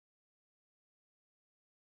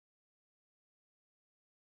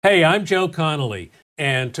Hey, I'm Joe Connolly,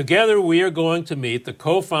 and together we are going to meet the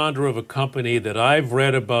co-founder of a company that I've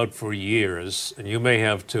read about for years, and you may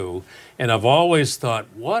have too, and I've always thought,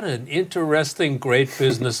 what an interesting, great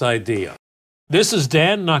business idea. This is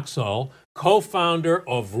Dan Nuxall, co-founder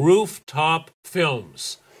of Rooftop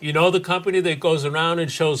Films. You know the company that goes around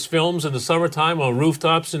and shows films in the summertime on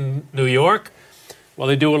rooftops in New York? Well,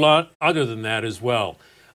 they do a lot other than that as well.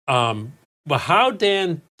 But how,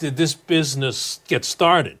 Dan, did this business get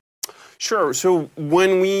started? Sure. So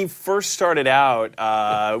when we first started out,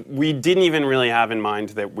 we didn't even really have in mind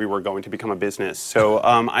that we were going to become a business. So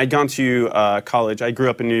I'd gone to college. I grew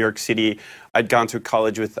up in New York City. I'd gone to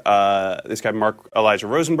college with this guy, Mark Elijah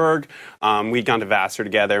Rosenberg. We'd gone to Vassar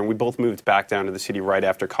together, and we both moved back down to the city right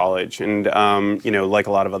after college. And, like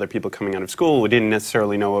a lot of other people coming out of school, we didn't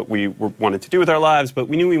necessarily know what we wanted to do with our lives, but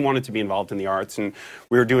we knew we wanted to be involved in the arts. And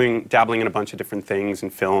we were dabbling in a bunch of different things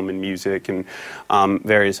in film and music and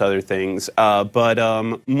various other things.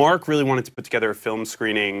 But Mark really wanted to put together a film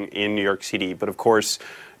screening in New York City. But of course,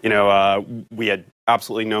 we had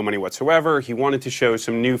absolutely no money whatsoever. He wanted to show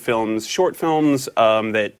some new films, short films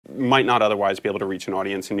that might not otherwise be able to reach an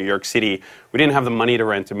audience in New York City. We didn't have the money to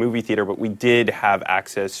rent a movie theater, but we did have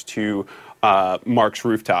access to Mark's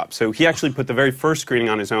Rooftop. So he actually put the very first screening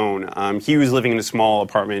on his own. He was living in a small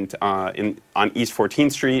apartment on East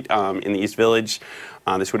 14th Street in the East Village.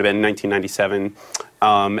 This would have been 1997.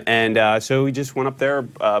 So he just went up there,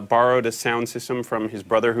 borrowed a sound system from his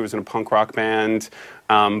brother who was in a punk rock band,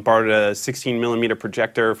 borrowed a 16-millimeter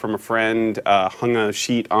projector from a friend, hung a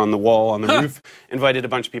sheet on the wall on the roof, invited a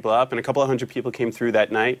bunch of people up, and a couple of hundred people came through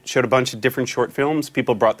that night, showed a bunch of different short films.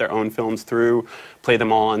 People brought their own films through, played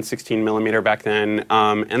them all on 16-millimeter back then,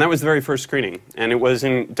 and that was the very first screening. And it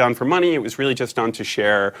wasn't done for money. It was really just done to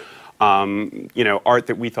share art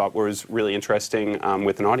that we thought was really interesting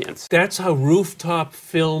with an audience. That's how Rooftop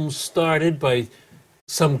Films started, by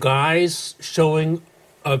some guys showing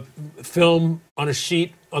a film on a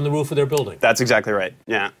sheet on the roof of their building. That's exactly right.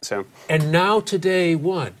 Yeah. And now today,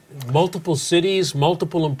 what? Multiple cities,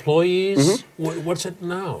 multiple employees. Mm-hmm. What's it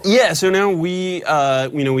now? Yeah. So now we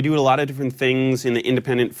do a lot of different things in the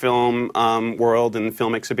independent film world and the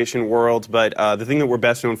film exhibition world. But the thing that we're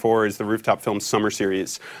best known for is the Rooftop Film Summer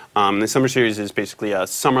Series. The Summer Series is basically a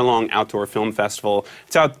summer-long outdoor film festival.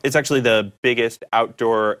 It's actually the biggest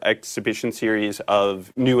outdoor exhibition series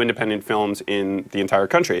of new independent films in the entire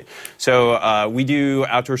country. So we do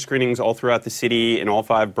outdoor screenings all throughout the city in all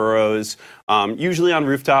 5 boroughs, usually on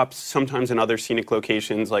rooftops, sometimes in other scenic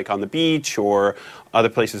locations like on the beach or other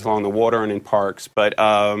places along the water and in parks. But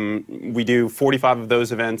we do 45 of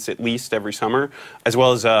those events at least every summer, as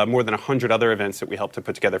well as more than 100 other events that we help to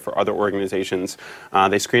put together for other organizations.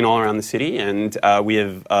 They screen all around the city, and we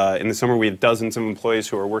have in the summer we have dozens of employees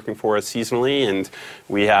who are working for us seasonally, and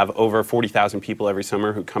we have over 40,000 people every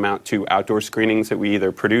summer who come out to outdoor screenings that we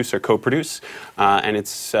either produce or co-produce, and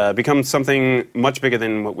it's become something much bigger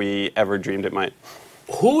than what we ever dreamed it might.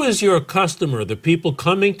 Who is your customer? The people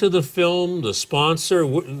coming to the film, the sponsor?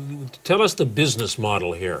 Tell us the business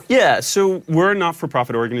model here. Yeah, so we're a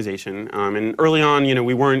not-for-profit organization, and early on,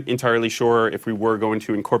 we weren't entirely sure if we were going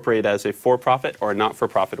to incorporate as a for-profit or a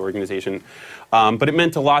not-for-profit organization, but it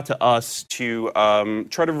meant a lot to us to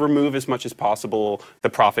try to remove as much as possible the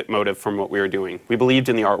profit motive from what we were doing. We believed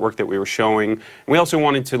in the artwork that we were showing, and we also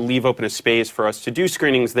wanted to leave open a space for us to do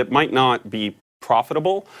screenings that might not be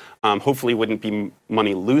profitable, hopefully wouldn't be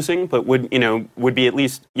money losing, but would be at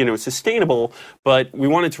least sustainable. But we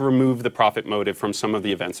wanted to remove the profit motive from some of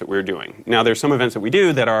the events that we were doing. Now there's some events that we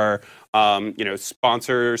do that are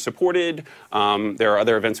sponsor supported. There are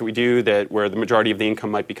other events that we do where the majority of the income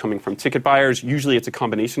might be coming from ticket buyers. Usually it's a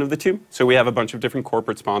combination of the two. So we have a bunch of different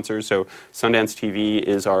corporate sponsors. So Sundance TV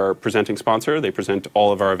is our presenting sponsor. They present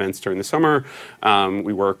all of our events during the summer.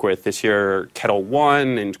 We work with, this year, Kettle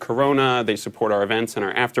One and Corona. They support our events and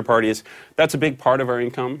our after parties. That's a big part of our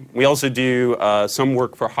income. We also do some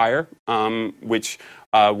work for hire, which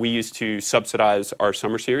we use to subsidize our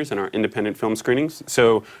summer series and our independent film screenings.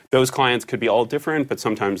 So those clients could be all different, but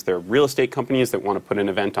sometimes they're real estate companies that want to put an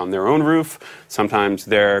event on their own roof. Sometimes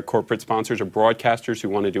they're corporate sponsors or broadcasters who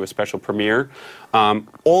want to do a special premiere.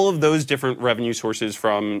 All of those different revenue sources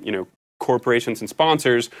from, corporations and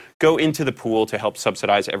sponsors go into the pool to help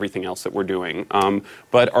subsidize everything else that we're doing.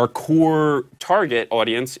 But our core target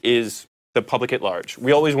audience is the public at large.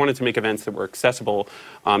 We always wanted to make events that were accessible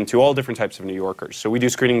to all different types of New Yorkers. So we do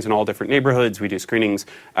screenings in all different neighborhoods. We do screenings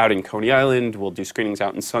out in Coney Island. We'll do screenings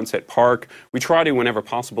out in Sunset Park. We try to, whenever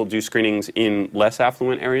possible, do screenings in less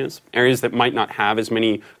affluent areas that might not have as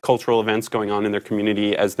many cultural events going on in their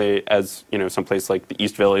community as someplace like the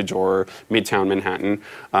East Village or Midtown Manhattan.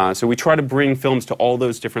 So we try to bring films to all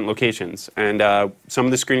those different locations. And some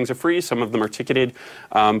of the screenings are free, some of them are ticketed,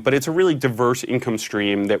 but it's a really diverse income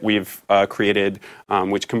stream that we've created,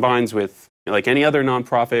 which combines with, like any other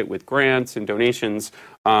nonprofit, with grants and donations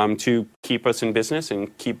to keep us in business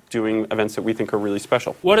and keep doing events that we think are really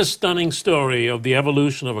special. What a stunning story of the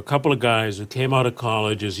evolution of a couple of guys who came out of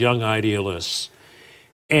college as young idealists,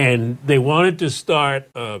 and they wanted to start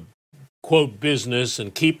a, quote, business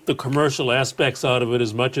and keep the commercial aspects out of it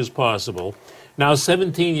as much as possible. Now,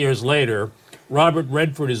 17 years later, Robert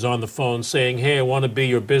Redford is on the phone saying, hey, I want to be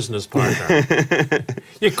your business partner.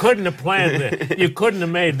 You couldn't have planned it. You couldn't have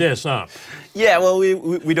made this up. Yeah, well,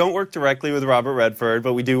 we don't work directly with Robert Redford,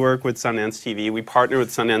 but we do work with Sundance TV. We partner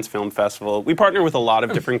with Sundance Film Festival. We partner with a lot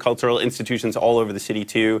of different cultural institutions all over the city,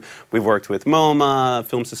 too. We've worked with MoMA,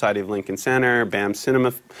 Film Society of Lincoln Center, BAM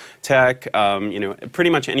Cinematheque, pretty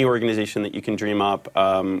much any organization that you can dream up,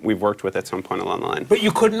 we've worked with at some point along the line. But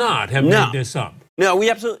you could not have made this up. No,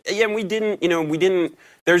 we absolutely, yeah, we didn't,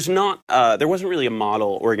 there wasn't really a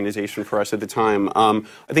model organization for us at the time.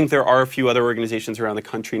 I think there are a few other organizations around the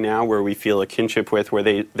country now where we feel a kinship with, where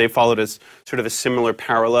they followed us sort of a similar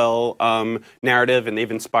parallel narrative, and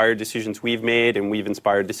they've inspired decisions we've made, and we've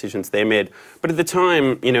inspired decisions they made. But at the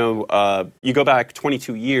time, you go back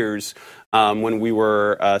 22 years, when we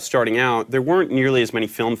were starting out, there weren't nearly as many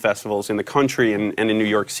film festivals in the country and in New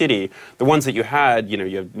York City. The ones that you had,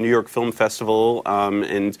 you have New York Film Festival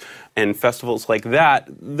and festivals like that,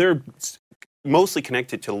 they're mostly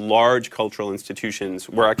connected to large cultural institutions.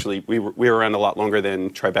 We were around a lot longer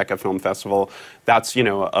than Tribeca Film Festival. That's,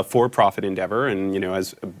 a for-profit endeavor, and,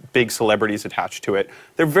 has big celebrities attached to it.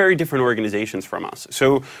 They're very different organizations from us.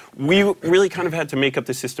 So we really kind of had to make up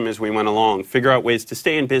the system as we went along, figure out ways to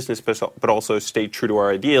stay in business, but also stay true to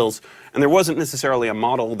our ideals. And there wasn't necessarily a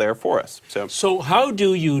model there for us. So how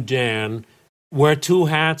do you, Dan, wear two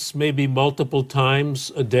hats maybe multiple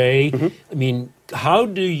times a day? Mm-hmm. I mean, how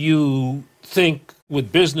do you think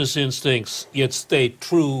with business instincts yet stay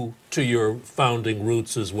true to your founding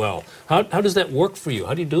roots as well? How does that work for you?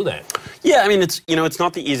 How do you do that? Yeah, I mean, it's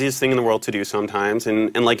not the easiest thing in the world to do sometimes,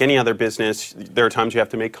 and like any other business, there are times you have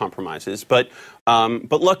to make compromises. But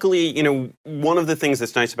luckily, one of the things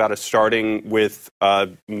that's nice about us starting with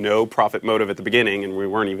no profit motive at the beginning, and we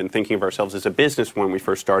weren't even thinking of ourselves as a business when we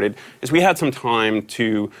first started, is we had some time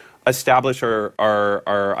to establish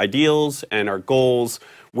our ideals and our goals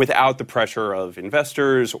without the pressure of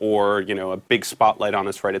investors or, a big spotlight on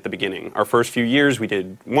us right at the beginning. Our first few years, we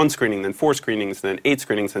did 1 screening, then 4 screenings, then 8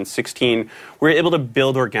 screenings, then 16. We were able to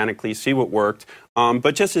build organically, see what worked,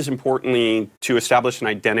 but just as importantly, to establish an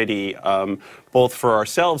identity, both for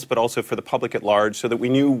ourselves, but also for the public at large, so that we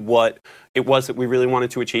knew what it was that we really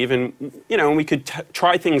wanted to achieve. And, we could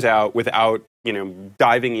try things out without,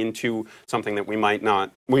 diving into something that we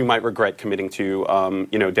might regret committing to,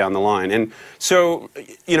 down the line. And so,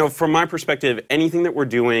 from my perspective, anything that we're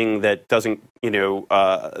doing that doesn't,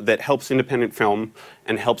 that helps independent film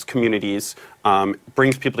and helps communities,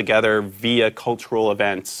 brings people together via cultural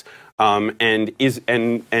events, and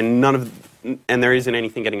there isn't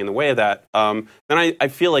anything getting in the way of that, then I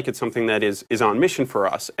feel like it's something that is on mission for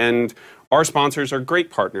us. And our sponsors are great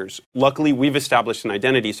partners. Luckily, we've established an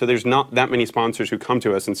identity, so there's not that many sponsors who come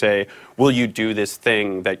to us and say, will you do this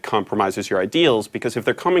thing that compromises your ideals? Because if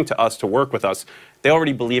they're coming to us to work with us, they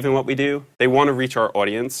already believe in what we do. They want to reach our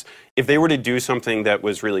audience. If they were to do something that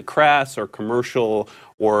was really crass or commercial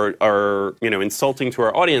or insulting to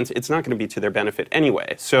our audience, it's not going to be to their benefit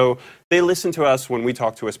anyway. So they listen to us when we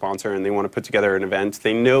talk to a sponsor and they want to put together an event.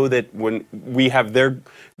 They know that when we have their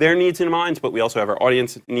needs in mind, but we also have our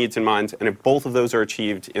audience needs in mind. And if both of those are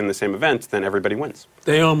achieved in the same event, then everybody wins.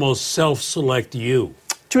 They almost self-select you.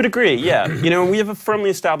 To a degree, yeah. We have a firmly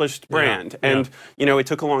established brand, and it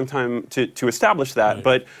took a long time to establish that. Right.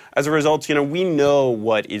 But as a result, we know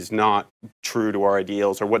what is not true to our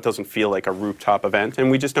ideals or what doesn't feel like a rooftop event, and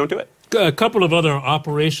we just don't do it. A couple of other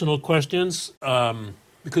operational questions,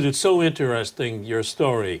 because it's so interesting, your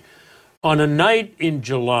story. On a night in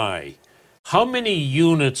July, how many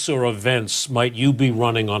units or events might you be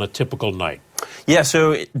running on a typical night? Yeah,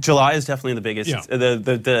 so July is definitely the biggest, Yeah.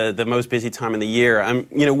 the most busy time of the year.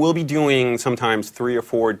 We'll be doing sometimes 3 or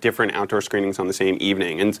 4 different outdoor screenings on the same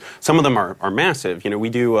evening, and some of them are massive. We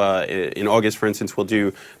do in August, for instance, we'll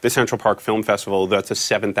do the Central Park Film Festival. That's a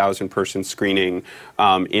 7,000 person screening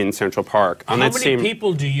in Central Park. How many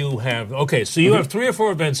people do you have? Okay, so you have 3 or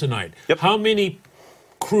 4 events a night. Yep. How many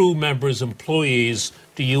crew members, employees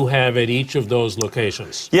do you have at each of those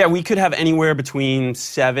locations? Yeah, we could have anywhere between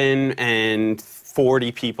 7 and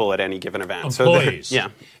 40 people at any given event. Employees. So yeah.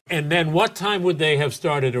 And then what time would they have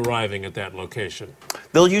started arriving at that location?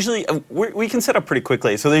 They'll usually, we can set up pretty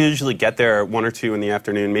quickly. So they usually get there 1 or 2 in the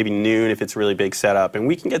afternoon, maybe noon if it's a really big setup. And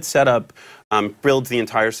we can get set up, build the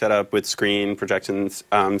entire setup with screen, projections,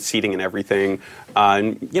 seating and everything,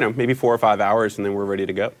 maybe 4 or 5 hours, and then we're ready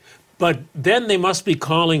to go. But then they must be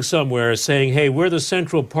calling somewhere saying, "Hey, we're the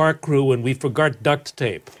Central Park crew and we forgot duct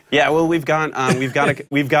tape." Yeah, well, we've got our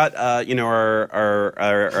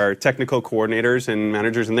technical coordinators and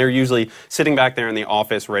managers, and they're usually sitting back there in the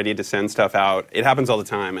office ready to send stuff out. It happens all the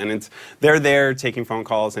time, and they're there taking phone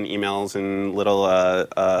calls and emails and little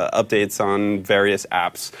updates on various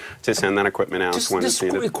apps to send that equipment out when it's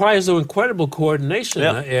needed. This requires incredible coordination.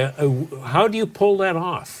 Yeah. How do you pull that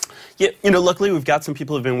off? Yeah, luckily we've got some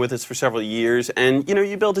people who've been with us for several years, and,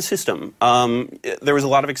 you build a system. There was a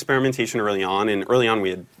lot of experimentation early on, and early on we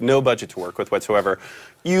had no budget to work with whatsoever.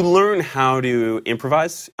 You learn how to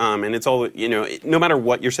improvise, and it's all, no matter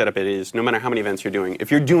what your setup it is, no matter how many events you're doing, if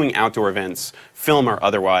you're doing outdoor events, film or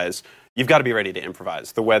otherwise, you've got to be ready to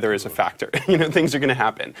improvise. The weather is a factor. Things are going to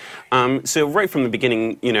happen. So right from the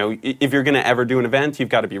beginning, if you're going to ever do an event, you've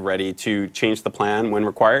got to be ready to change the plan when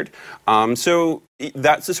required. So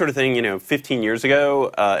that's the sort of thing, 15 years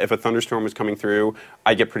ago, if a thunderstorm was coming through,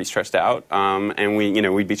 I'd get pretty stressed out. And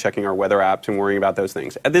we'd be checking our weather apps and worrying about those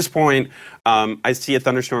things. At this point, I see a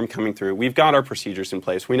thunderstorm coming through. We've got our procedures in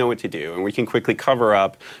place. We know what to do. And we can quickly cover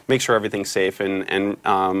up, make sure everything's safe, and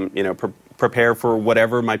prepare for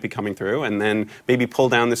whatever might be coming through, and then maybe pull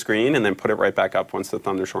down the screen and then put it right back up once the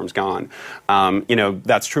thunderstorm's gone.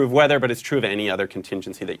 That's true of weather, but it's true of any other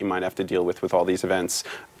contingency that you might have to deal with all these events.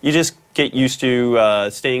 You just get used to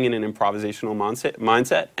staying in an improvisational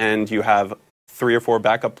mindset, and you have 3 or 4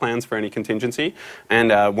 backup plans for any contingency, and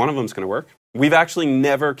one of them's going to work. We've actually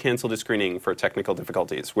never canceled a screening for technical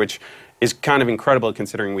difficulties, which is kind of incredible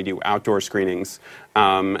considering we do outdoor screenings.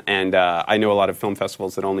 And I know a lot of film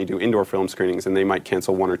festivals that only do indoor film screenings, and they might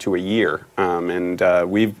cancel 1 or 2 a year.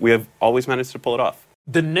 We have always managed to pull it off.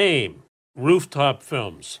 The name, Rooftop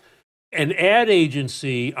Films, an ad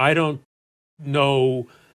agency, I don't know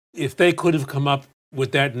if they could have come up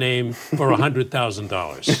with that name for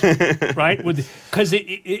 $100,000, right? Because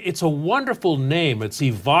it's a wonderful name. It's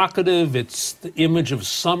evocative. It's the image of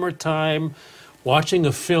summertime, watching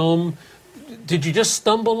a film. Did you just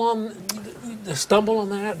stumble on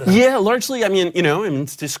that? Yeah, largely.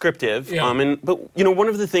 It's descriptive. Yeah. But one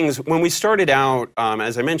of the things when we started out,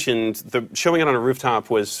 as I mentioned, the showing it on a rooftop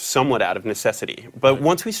was somewhat out of necessity. But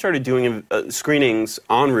once we started doing screenings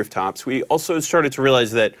on rooftops, we also started to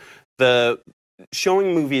realize that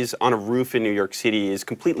showing movies on a roof in New York City is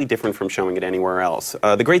completely different from showing it anywhere else.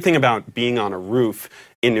 The great thing about being on a roof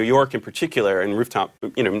in New York in particular, and rooftop,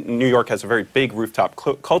 New York has a very big rooftop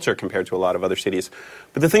culture compared to a lot of other cities.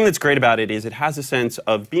 But the thing that's great about it is it has a sense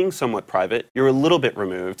of being somewhat private. You're a little bit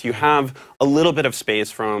removed. You have a little bit of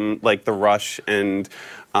space from the rush and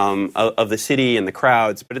of the city and the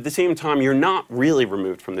crowds, but at the same time, you're not really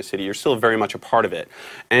removed from the city. You're still very much a part of it.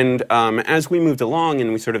 And as we moved along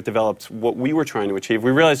and we sort of developed what we were trying to achieve,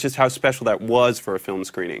 we realized just how special that was for a film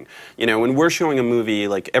screening. When we're showing a movie,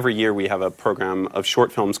 every year we have a program of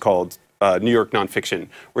short films called New York Nonfiction,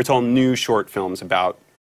 where it's all new short films about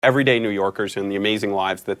everyday New Yorkers and the amazing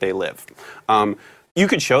lives that they live. You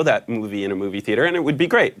could show that movie in a movie theater, and it would be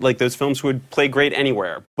great. Those films would play great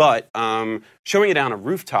anywhere. But showing it on a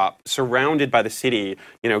rooftop, surrounded by the city,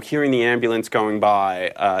 hearing the ambulance going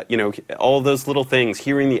by, all those little things,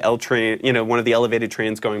 hearing the L train, one of the elevated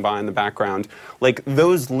trains going by in the background,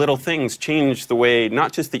 those little things change the way,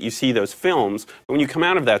 not just that you see those films, but when you come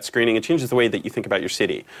out of that screening, it changes the way that you think about your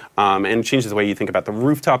city, and changes the way you think about the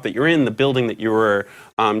rooftop that you're in, the building that you were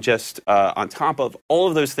just on top of. All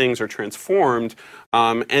of those things are transformed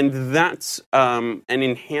And that's an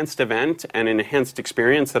enhanced event and an enhanced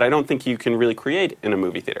experience that I don't think you can really create in a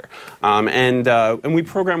movie theater. And we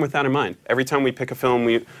program with that in mind. Every time we pick a film,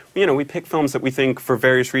 we pick films that we think for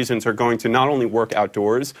various reasons are going to not only work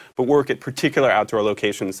outdoors, but work at particular outdoor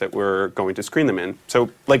locations that we're going to screen them in. So,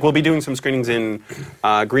 like, we'll be doing some screenings in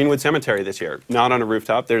Greenwood Cemetery this year. Not on a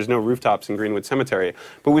rooftop. There's no rooftops in Greenwood Cemetery.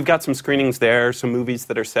 But we've got some screenings there, some movies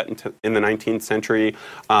that are set in the 19th century.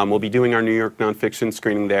 We'll be doing our New York nonfiction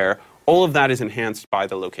screening there. All of that is enhanced by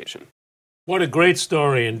the location. What a great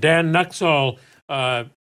story. And Dan Nuxall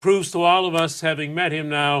proves to all of us, having met him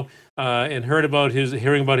now and hearing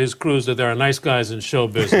about his crews, that there are nice guys in show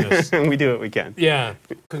business. We do what we can. Yeah.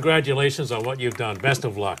 Congratulations on what you've done. Best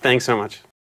of luck. Thanks so much.